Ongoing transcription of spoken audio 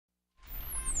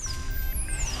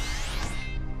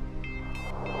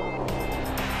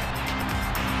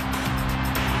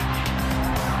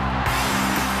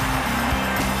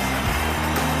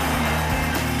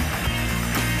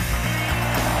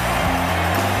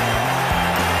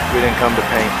We didn't come to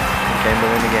paint. We came to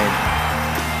win the game.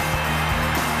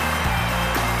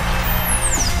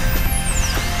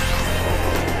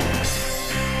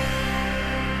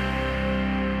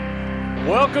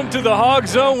 Welcome to the Hog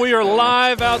Zone. We are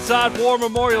live outside War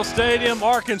Memorial Stadium,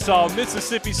 Arkansas.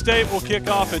 Mississippi State will kick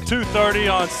off at 2:30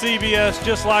 on CBS,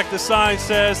 just like the sign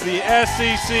says, the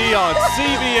SEC on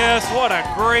CBS. What a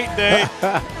great day.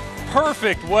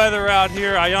 Perfect weather out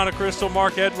here. Ayanna Crystal,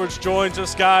 Mark Edwards joins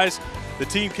us, guys. The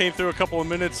team came through a couple of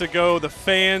minutes ago. The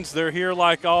fans, they're here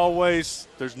like always.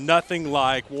 There's nothing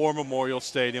like War Memorial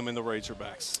Stadium and the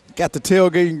Razorbacks. Got the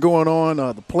tailgating going on.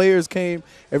 The players came.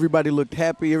 Everybody looked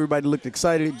happy. Everybody looked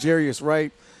excited. Jarius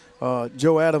Wright,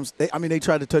 Joe Adams. They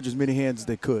tried to touch as many hands as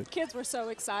they could. Kids were so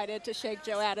excited to shake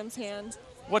Joe Adams' hand.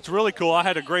 What's really cool, I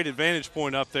had a great advantage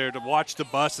point up there to watch the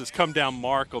buses come down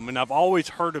Markham, and I've always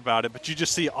heard about it, but you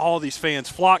just see all these fans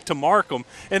flock to Markham,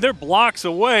 and they're blocks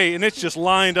away, and it's just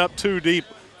lined up too deep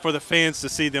for the fans to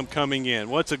see them coming in.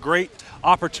 Well, it's a great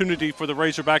opportunity for the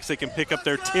Razorbacks. They can pick up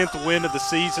their 10th win of the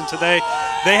season today.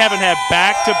 They haven't had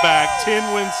back-to-back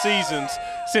 10-win seasons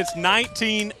since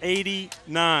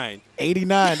 1989.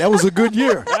 89. That was a good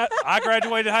year. I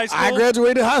graduated high school. I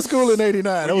graduated high school in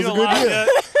 89. That was a good year.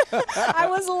 I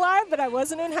was alive, but I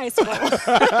wasn't in high school.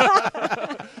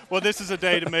 Well, this is a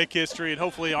day to make history, and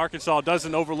hopefully Arkansas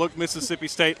doesn't overlook Mississippi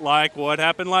State like what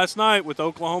happened last night with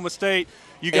Oklahoma State.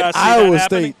 You guys see Iowa that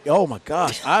happening? State. Oh, my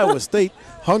gosh. Iowa State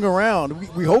hung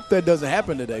around. We hope that doesn't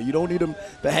happen today. You don't need them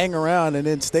to hang around and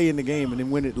then stay in the game and then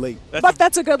win it late. But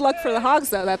that's a good look for the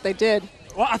Hogs, though, that they did.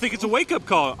 Well, I think it's a wake-up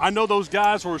call. I know those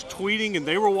guys were tweeting and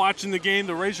they were watching the game.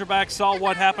 The Razorbacks saw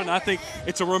what happened. I think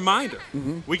it's a reminder.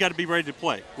 We got to be ready to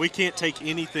play. We can't take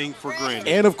anything for granted.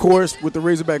 And, of course, with the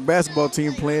Razorback basketball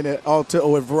team playing at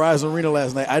Verizon Arena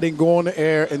last night, I didn't go on the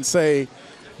air and say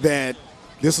that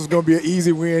this was going to be an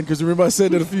easy win because remember I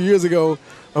said that a few years ago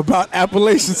about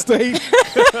Appalachian State.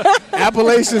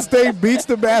 Appalachian State beats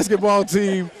the basketball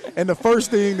team. And the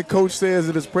first thing the coach says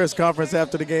at his press conference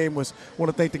after the game was,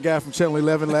 want to thank the guy from Channel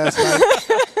 11 last night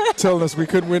telling us we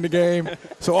couldn't win the game.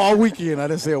 So all weekend I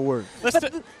didn't say a word. But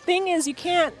the thing is, you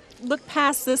can't look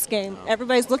past this game.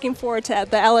 Everybody's looking forward to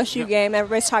the LSU game.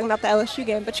 Everybody's talking about the LSU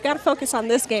game. But you got to focus on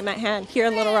this game at hand here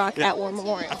in Little Rock at War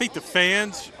Memorial. I think the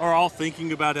fans are all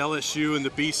thinking about LSU and the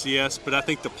BCS, but I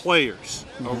think the players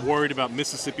are worried about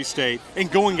Mississippi State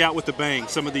and going out with a bang.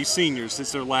 Some of these seniors,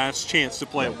 it's their last chance to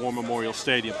play at War Memorial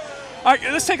Stadium. All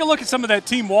right, let's take a look at some of that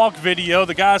team walk video.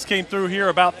 The guys came through here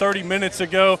about 30 minutes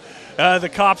ago. The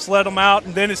cops let them out,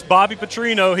 and then it's Bobby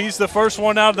Petrino. He's the first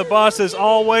one out of the bus, as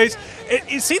always.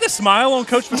 You see the smile on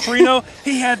Coach Petrino?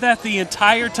 He had that the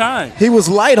entire time. He was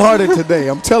lighthearted today,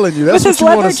 I'm telling you. That's with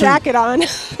what his you want to see. leather jacket on.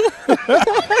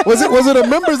 Was it a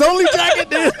members-only jacket?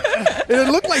 Did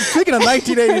it look like, speaking of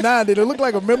 1989, did it look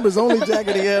like a members-only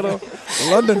jacket he had on?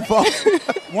 London Fall.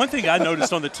 One thing I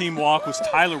noticed on the team walk was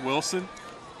Tyler Wilson.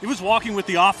 He was walking with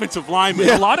the offensive linemen.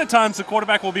 A lot of times the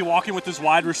quarterback will be walking with his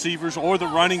wide receivers or the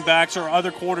running backs or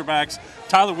other quarterbacks.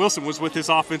 Tyler Wilson was with his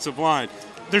offensive line.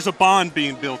 There's a bond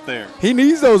being built there. He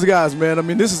needs those guys, man. I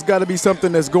mean, this has got to be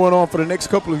something that's going on for the next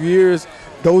couple of years.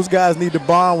 Those guys need to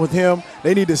bond with him.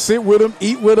 They need to sit with him,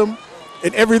 eat with him,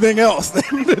 and everything else. They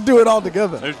need to do it all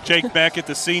together. There's Jake Beckett,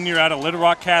 the senior out of Little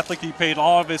Rock Catholic. He played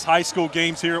all of his high school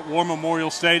games here at War Memorial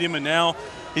Stadium, and now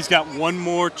he's got one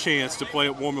more chance to play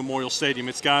at War Memorial Stadium.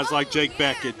 It's guys like Jake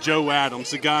Beckett, Joe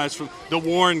Adams, the guys from the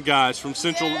Warren guys from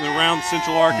around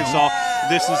Central Arkansas.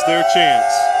 This is their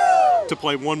chance to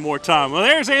play one more time. Well,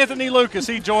 there's Anthony Lucas.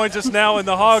 He joins us now in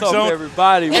the Hog Zone. What's up,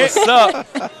 everybody? What's up?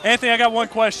 Anthony, I got one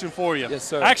question for you. Yes,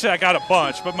 sir. Actually, I got a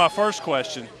bunch, but my first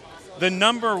question, the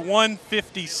number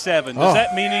 157, does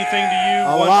that mean anything to you,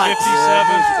 157?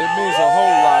 It means a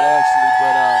whole lot, actually,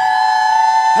 but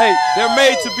hey, they're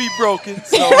made to be broken,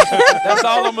 so that's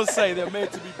all I'm going to say. They're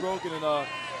made to be broken, and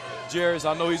Jarius,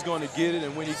 I know he's going to get it,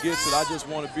 and when he gets it, I just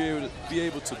want to be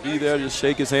able to be there, just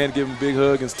shake his hand, give him a big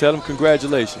hug, and tell him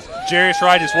congratulations. Jarius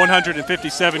Wright is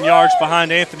 157 yards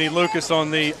behind Anthony Lucas on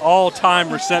the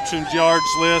all-time reception yards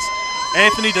list.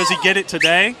 Anthony, does he get it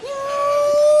today?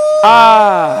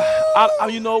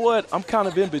 You know what? I'm kind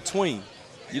of in between.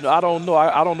 You know, I don't know.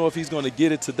 I don't know if he's going to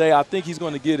get it today. I think he's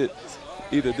going to get it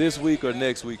either this week or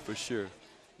next week for sure.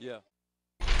 Yeah.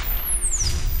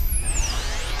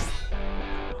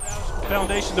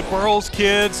 Foundation, the Burles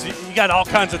kids. You got all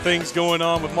kinds of things going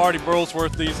on with Marty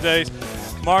Burlesworth these days.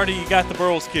 Marty, you got the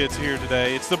Burles kids here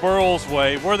today. It's the Burles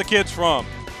way. Where are the kids from?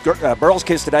 Burles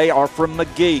kids today are from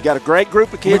McGee. Got a great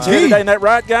group of kids here today. Isn't that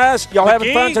right, guys? Y'all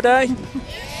having fun today?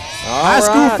 High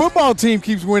school football team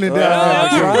keeps winning down there.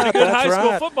 That's right. Pretty good high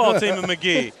school football team in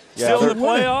McGee. Still in the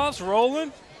playoffs,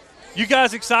 rolling? You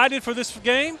guys excited for this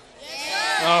game?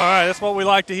 Yeah. All right, that's what we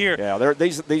like to hear. Yeah,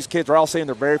 these kids are all seeing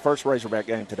their very first Razorback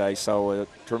game today, so a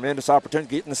tremendous opportunity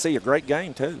getting to see a great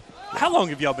game, too. How long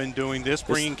have y'all been doing this,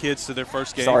 bringing kids to their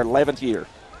first game? It's our 11th year.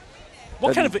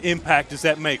 What kind of impact does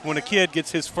that make when a kid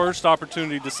gets his first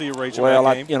opportunity to see a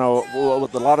Razorback game? You know,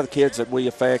 with a lot of the kids that we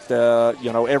affect,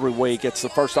 you know, every week, it's the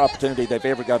first opportunity they've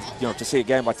ever got, you know, to see a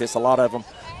game like this. A lot of them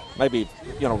maybe,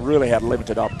 you know, really had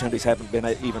limited opportunities, haven't been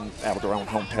even out of their own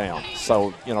hometown.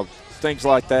 So, you know, things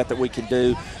like that we can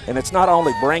do. And it's not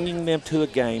only bringing them to a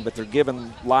game, but they're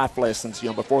giving life lessons, you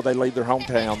know, before they leave their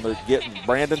hometown. They're getting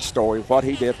Brandon's story, what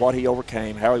he did, what he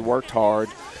overcame, how he worked hard,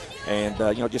 and,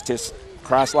 you know, just his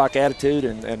Christ-like attitude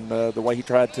and the way he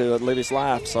tried to live his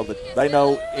life, so that they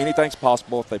know anything's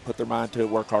possible if they put their mind to it,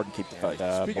 work hard, and keep the faith.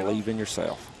 Believe in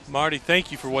yourself. Marty,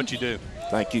 thank you for what you do.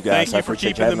 Thank you, guys. Thank you for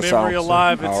keeping the memory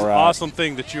alive. It's an awesome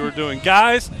thing that you are doing.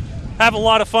 Guys, have a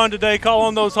lot of fun today. Call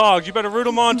on those Hogs. You better root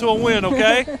them on to a win,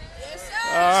 okay? Yes,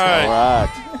 sir. All right.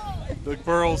 The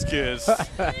Burles kids.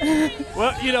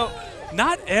 Well, you know,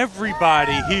 not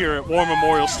everybody here at War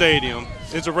Memorial Stadium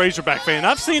is a Razorback fan.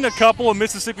 I've seen a couple of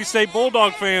Mississippi State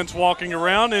Bulldog fans walking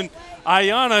around, and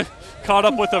Ayanna caught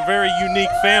up with a very unique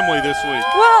family this week.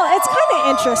 Well, it's kind of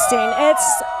interesting.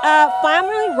 It's a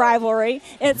family rivalry.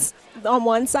 It's on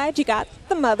one side you got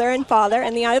the mother and father,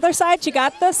 and the other side you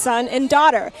got the son and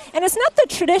daughter. And it's not the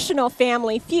traditional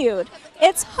family feud.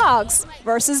 It's hogs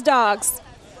versus dogs.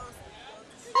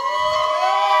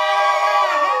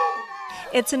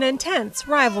 It's an intense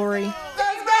rivalry.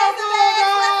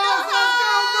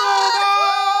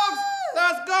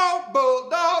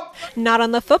 Not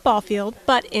on the football field,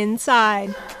 but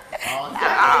inside.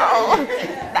 No.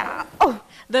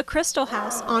 The Crystal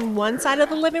House on one side of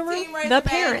the living room, the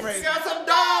parents. Got some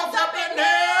dogs up in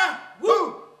there.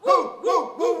 Woo, woo,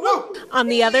 woo, woo, woo. On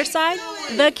the other side,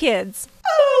 the kids.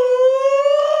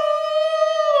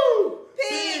 Ooh,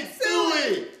 Pig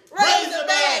Suey,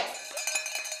 Razorbacks.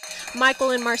 Michael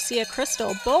and Marcia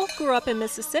Crystal both grew up in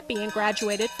Mississippi and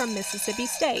graduated from Mississippi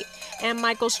State. And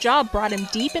Michael's job brought him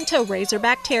deep into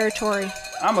Razorback territory.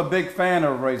 I'm a big fan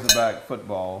of Razorback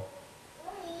football.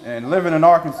 And living in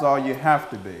Arkansas, you have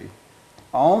to be.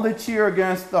 I only cheer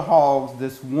against the Hogs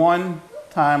this one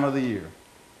time of the year.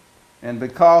 And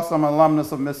because I'm an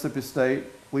alumnus of Mississippi State,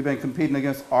 we've been competing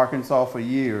against Arkansas for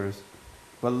years.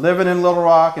 But living in Little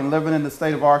Rock and living in the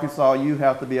state of Arkansas, you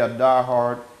have to be a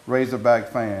diehard Razorback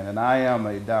fan. And I am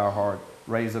a diehard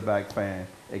Razorback fan,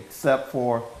 except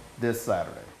for this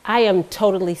Saturday. I am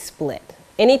totally split.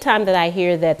 Anytime that I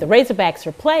hear that the Razorbacks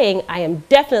are playing, I am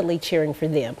definitely cheering for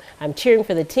them. I'm cheering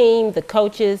for the team, the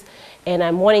coaches, and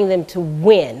I'm wanting them to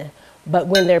win. But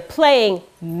when they're playing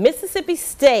Mississippi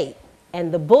State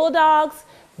and the Bulldogs,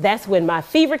 that's when my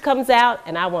fever comes out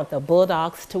and I want the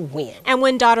Bulldogs to win. And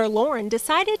when daughter Lauren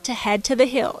decided to head to the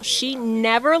Hill, she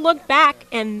never looked back,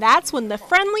 and that's when the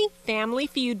friendly family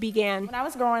feud began. When I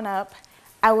was growing up,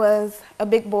 I was a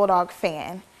big Bulldog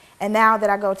fan. And now that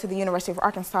I go to the University of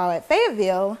Arkansas at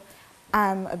Fayetteville,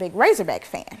 I'm a big Razorback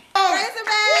fan.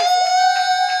 Razorbacks!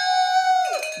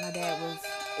 My dad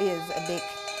is a big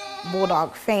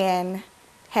Bulldog fan,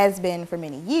 has been for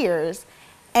many years,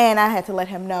 and I had to let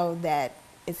him know that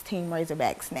it's Team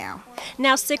Razorbacks now.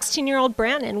 Now 16-year-old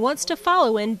Brandon wants to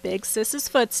follow in Big Sis's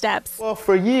footsteps. Well,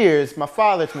 for years, my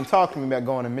father's been talking to me about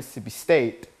going to Mississippi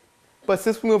State. But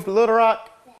since we moved to Little Rock,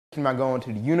 I'm about going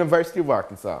to the University of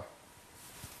Arkansas.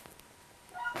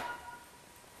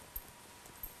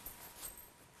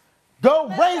 Go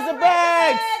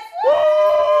Razorbacks!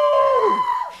 Woo!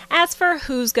 As for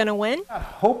who's going to win, I'm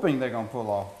hoping they're going to pull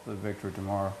off the victory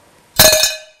tomorrow.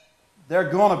 They're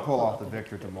going to pull off the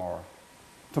victory tomorrow.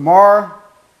 Tomorrow,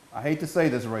 I hate to say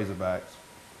this, Razorbacks,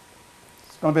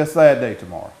 it's going to be a sad day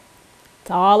tomorrow. It's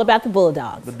all about the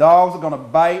Bulldogs. The Dogs are going to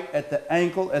bite at the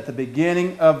ankle at the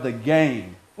beginning of the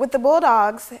game. With the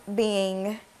Bulldogs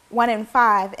being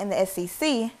 1-5 in the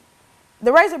SEC, the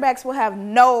Razorbacks will have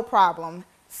no problem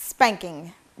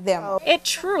spanking them. it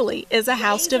truly is a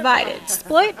house divided,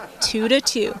 split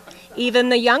 2-2. Even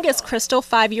the youngest Crystal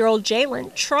 5-year-old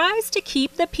Jalen tries to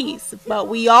keep the peace, but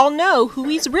we all know who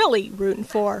he's really rooting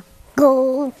for.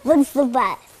 Go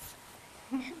Razorbacks.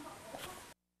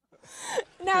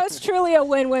 Now it's truly a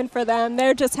win-win for them.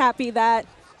 They're just happy that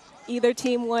either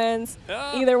team wins,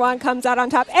 either one comes out on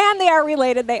top, and they are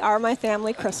related. They are my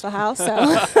family, Crystal House.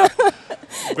 So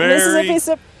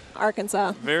Mississippi,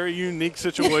 Arkansas. Very unique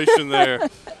situation there.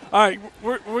 All right,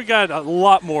 we got a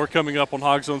lot more coming up on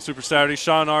Hog Zone Super Saturday.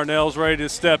 Sean Arnell's ready to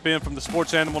step in from the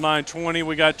Sports Animal 920.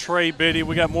 We got Trey Biddy.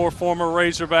 We got more former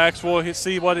Razorbacks. We'll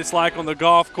see what it's like on the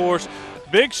golf course.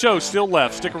 Big show still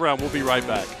left. Stick around. We'll be right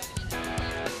back.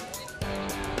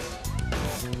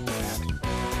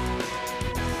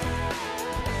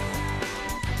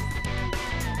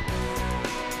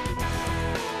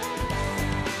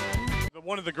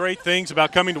 One of the great things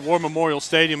about coming to War Memorial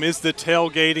Stadium is the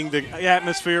tailgating, the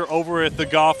atmosphere over at the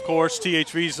golf course.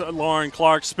 THV's Lauren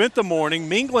Clark spent the morning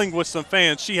mingling with some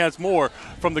fans. She has more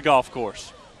from the golf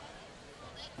course.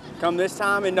 Come this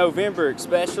time in November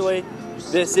especially,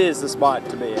 this is the spot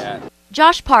to be at.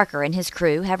 Josh Parker and his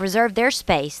crew have reserved their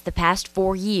space the past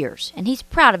 4 years, and he's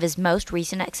proud of his most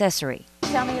recent accessory.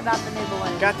 Tell me about the new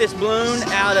balloon. Got this balloon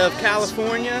out of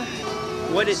California.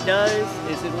 What it does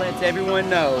is it lets everyone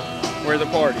know where the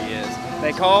party is.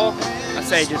 They call, I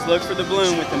say just look for the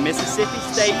balloon with the Mississippi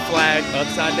State flag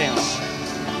upside down.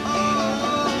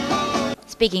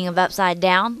 Speaking of upside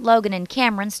down, Logan and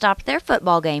Cameron stopped their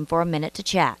football game for a minute to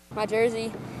chat. My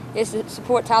jersey is to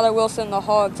support Tyler Wilson and the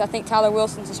Hogs. I think Tyler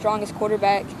Wilson's the strongest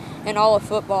quarterback in all of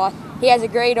football. He has a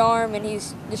great arm and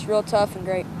he's just real tough and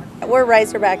great. We're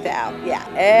Razorbacked out, yeah.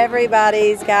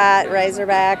 Everybody's got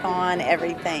Razorback on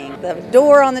everything. The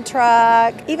door on the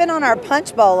truck, even on our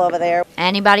punch bowl over there.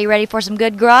 Anybody ready for some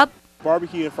good grub?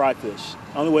 Barbecue and fried fish.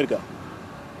 Only way to go.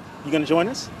 You gonna join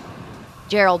us?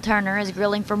 Gerald Turner is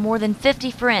grilling for more than 50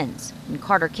 friends, and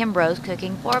Carter Kimbrough's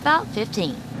cooking for about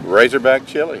 15. Razorback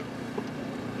chili.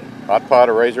 Hot pot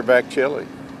of Razorback chili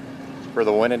for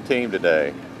the winning team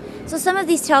today. So some of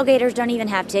these tailgaters don't even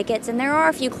have tickets, and there are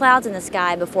a few clouds in the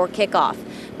sky before kickoff.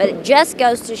 But it just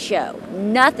goes to show,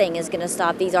 nothing is going to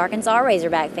stop these Arkansas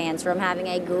Razorback fans from having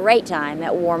a great time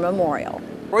at War Memorial.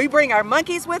 We bring our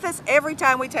monkeys with us every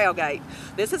time we tailgate.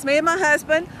 This is me and my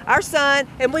husband, our son,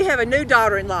 and we have a new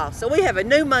daughter-in-law. So we have a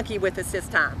new monkey with us this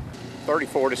time.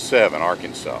 34-7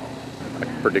 Arkansas. I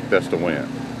predict us to win.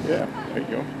 Yeah, there you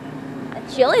go. That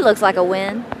chili looks like a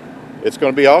win. It's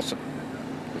going to be awesome.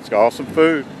 It's awesome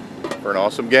food for an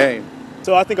awesome game.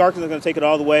 So I think Arkansas is going to take it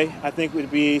all the way. I think it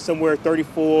would be somewhere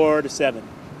 34-7.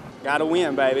 Gotta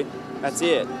win, baby. That's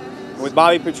it. With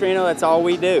Bobby Petrino, that's all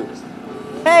we do.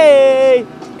 Hey!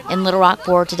 In Little Rock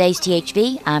for today's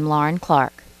THV, I'm Lauren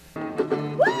Clark.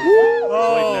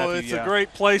 Oh, it's a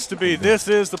great place to be. This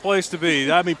is the place to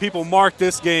be. I mean, people mark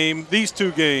this game, these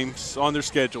two games, on their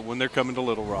schedule when they're coming to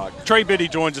Little Rock. Trey Biddy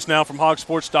joins us now from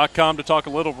hogsports.com to talk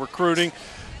a little recruiting.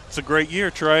 It's a great year,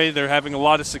 Trey. They're having a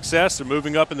lot of success. They're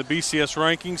moving up in the BCS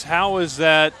rankings. How is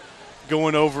that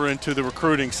going over into the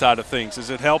recruiting side of things? Is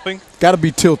it helping? Got to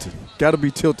be tilted. Got to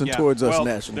be tilting towards us well,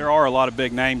 nationally. There are a lot of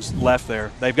big names left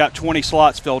there. They've got 20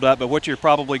 slots filled up, but what you're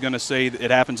probably going to see,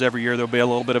 it happens every year, there'll be a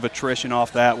little bit of attrition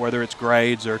off that, whether it's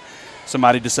grades or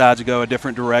somebody decides to go a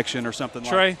different direction or something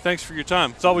like that. Trey, thanks for your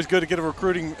time. It's always good to get a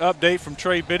recruiting update from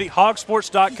Trey Biddy.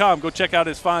 Hogsports.com. Go check out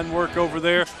his fine work over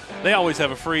there. They always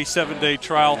have a free 7-day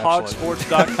trial.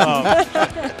 Hogsports.com.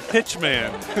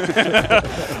 Pitchman.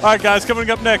 All right, guys, coming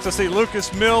up next, I see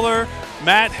Lucas Miller,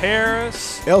 Matt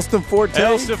Harris, Elston Forte.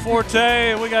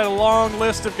 And we got a long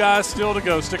list of guys still to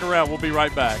go. Stick around. We'll be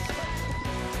right back.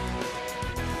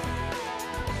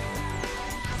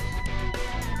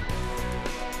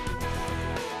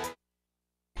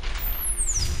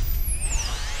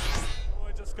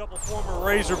 Couple former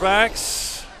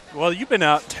Razorbacks. Well, you've been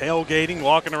out tailgating,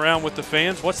 walking around with the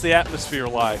fans. What's the atmosphere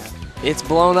like? It's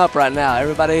blown up right now.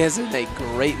 Everybody is in a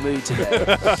great mood today.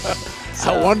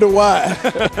 I wonder why.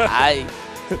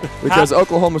 Because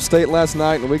Oklahoma State last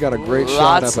night, and we got a great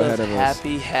shot up ahead of us.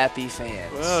 Happy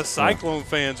fans. Well, Cyclone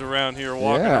fans around here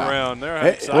walking around. They're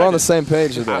excited. We're on the same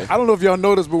page today. I don't know if y'all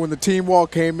noticed, but when the team walk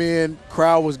came in,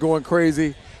 crowd was going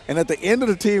crazy. And at the end of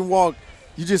the team walk,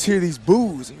 you just hear these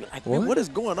boos. And you're like, man, what is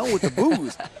going on with the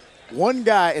boos? One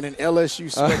guy in an LSU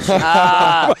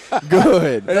sweatshirt.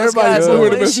 Good. And everybody's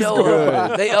always show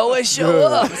up. They always show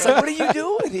up. It's like, what are you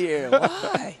doing here?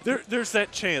 Why? There's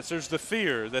that chance. There's the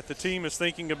fear that the team is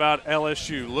thinking about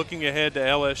LSU, looking ahead to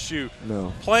LSU.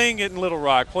 No. Playing it in Little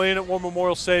Rock, playing at War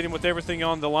Memorial Stadium with everything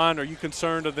on the line, are you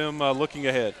concerned of them looking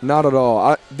ahead? Not at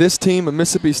all. This team, a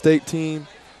Mississippi State team,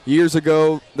 years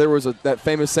ago, there was that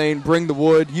famous saying, bring the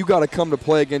wood. You got to come to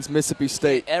play against Mississippi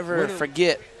State. Ever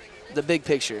forget the big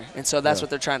picture. And so that's what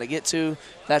they're trying to get to.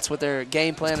 That's what they're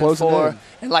game planning for.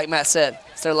 And like Matt said,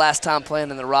 it's their last time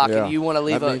playing in the Rock, and you want to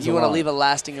leave a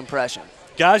lasting impression.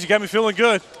 Guys, you got me feeling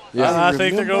good. Yeah. I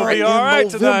think they're going to be all right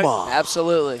tonight.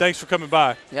 Absolutely. Thanks for coming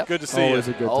by. Yep. Good to see Always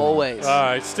you. A good time. Always. All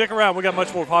right, stick around. We got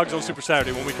much more of Hog Zone Super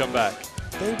Saturday when we come back.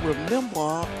 They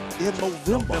remember in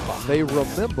November. They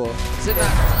remember. Sit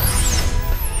down.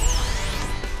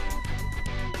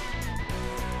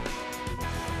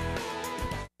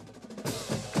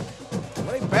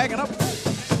 Backing up.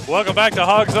 Welcome back to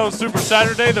Hog Zone Super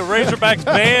Saturday. The Razorbacks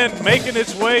band making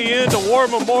its way into War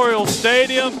Memorial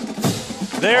Stadium.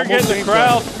 They're getting the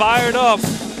crowd fired up.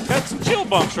 Got some chill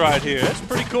bumps right here. That's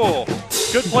pretty cool.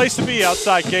 Good place to be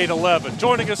outside Gate 11.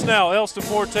 Joining us now, Elston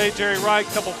Forte, Jerry Wright,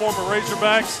 a couple former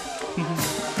Razorbacks.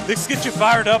 This gets you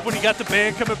fired up when you got the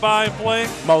band coming by and playing?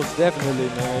 Most definitely,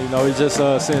 man. You know, it just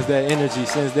sends that energy,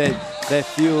 sends that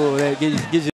fuel that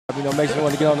gives you, you know, makes you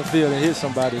want to get on the field and hit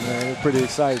somebody, man. It's pretty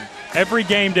exciting. Every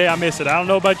game day I miss it. I don't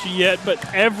know about you yet,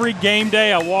 but every game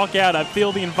day I walk out, I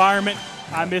feel the environment.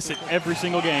 I miss it every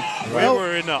single game. We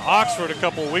were in Oxford a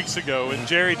couple of weeks ago, and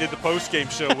Jerry did the post-game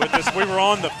show with us. We were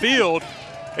on the field,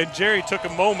 and Jerry took a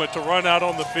moment to run out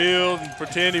on the field and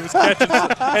pretend he was catching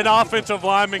an offensive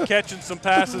lineman catching some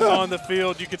passes on the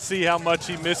field. You could see how much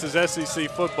he misses SEC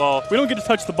football. We don't get to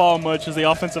touch the ball much as the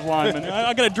offensive lineman.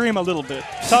 I got to dream a little bit.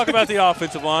 Talk about the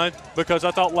offensive line, because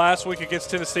I thought last week against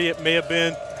Tennessee it may have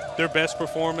been their best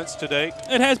performance to date.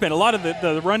 It has been. A lot of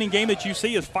the running game that you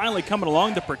see is finally coming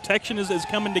along. The protection is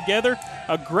coming together.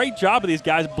 A great job of these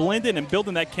guys blending and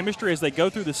building that chemistry as they go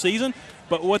through the season.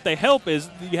 But what they help is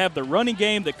you have the running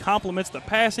game that complements the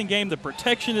passing game. The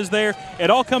protection is there. It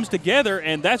all comes together,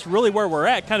 and that's really where we're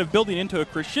at, kind of building into a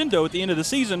crescendo at the end of the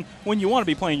season when you want to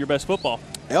be playing your best football.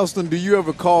 Elston, do you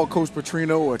ever call Coach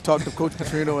Petrino or talk to Coach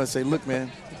Petrino and say, look,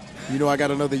 man, you know I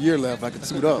got another year left. I can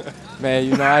suit up. Man,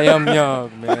 you know, I am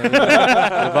young, man. You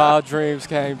know, if all dreams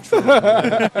came true.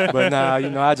 Man. But now, you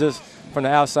know, I just, from the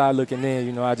outside looking in,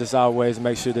 you know, I just always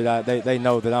make sure that they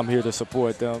know that I'm here to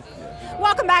support them.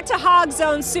 Welcome back to Hog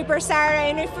Zone Super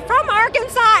Saturday. And from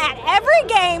Arkansas, at every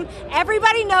game,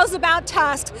 everybody knows about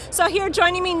Tusk. So here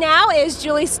joining me now is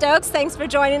Julie Stokes. Thanks for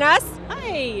joining us.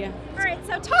 Hi. All right,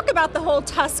 so talk about the whole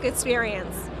Tusk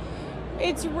experience.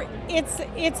 It's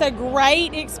a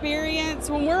great experience.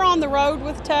 When we're on the road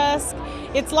with Tusk,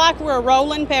 it's like we're a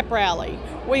rolling pep rally.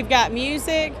 We've got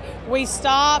music, we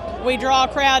stop, we draw a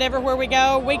crowd everywhere we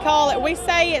go. We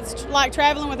say it's like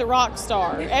traveling with a rock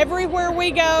star. Everywhere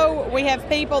we go, we have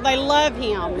people, they love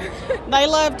him. They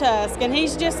love Tusk, and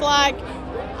he's just like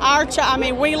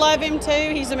we love him too.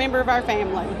 He's a member of our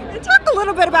family. And talk a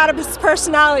little bit about his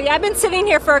personality. I've been sitting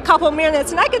here for a couple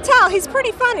minutes, and I can tell he's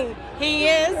pretty funny. He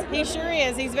is. He sure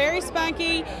is. He's very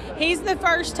spunky. He's the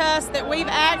first Tusk that we've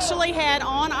actually had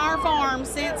on our farm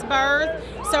since birth,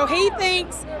 so he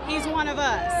thinks he's one of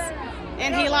us.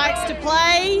 And he likes to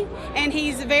play, and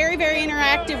he's very, very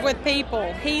interactive with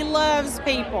people. He loves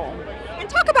people. And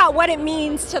talk about what it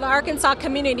means to the Arkansas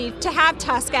community to have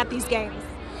Tusk at these games.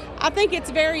 I think it's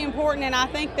very important, and I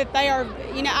think that they are,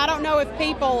 you know, I don't know if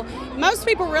most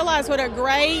people realize what a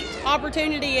great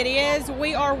opportunity it is.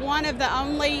 We are one of the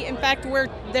only, in fact,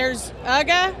 there's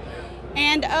UGA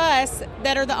and us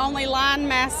that are the only line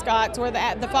mascots where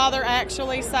the father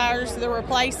actually sires the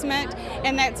replacement,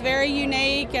 and that's very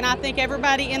unique, and I think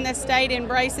everybody in the state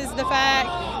embraces the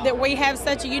fact that we have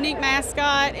such a unique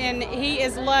mascot, and he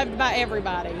is loved by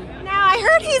everybody. Now, I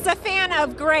heard he's a fan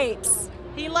of grapes.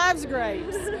 He loves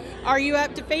grapes. Are you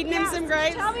up to feeding him some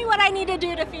grapes? Tell me what I need to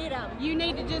do to feed him. You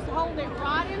need to just hold it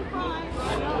right in front.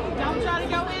 Don't try to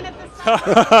go in at the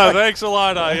side. Thanks a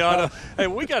lot, Ayana. Hey,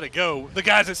 we got to go. The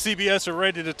guys at CBS are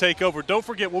ready to take over. Don't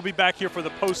forget, we'll be back here for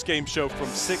the post-game show from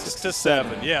 6 to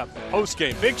 7. Yeah,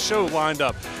 post-game. Big show lined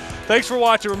up. Thanks for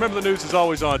watching. Remember, the news is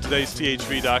always on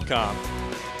todaysthv.com.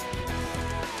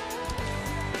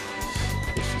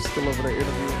 She's still over there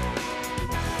interviewing.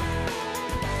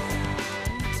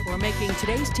 For making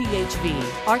today's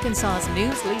THV Arkansas's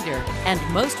news leader and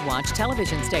most watched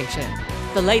television station.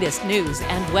 The latest news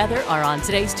and weather are on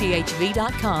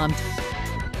todaysthv.com.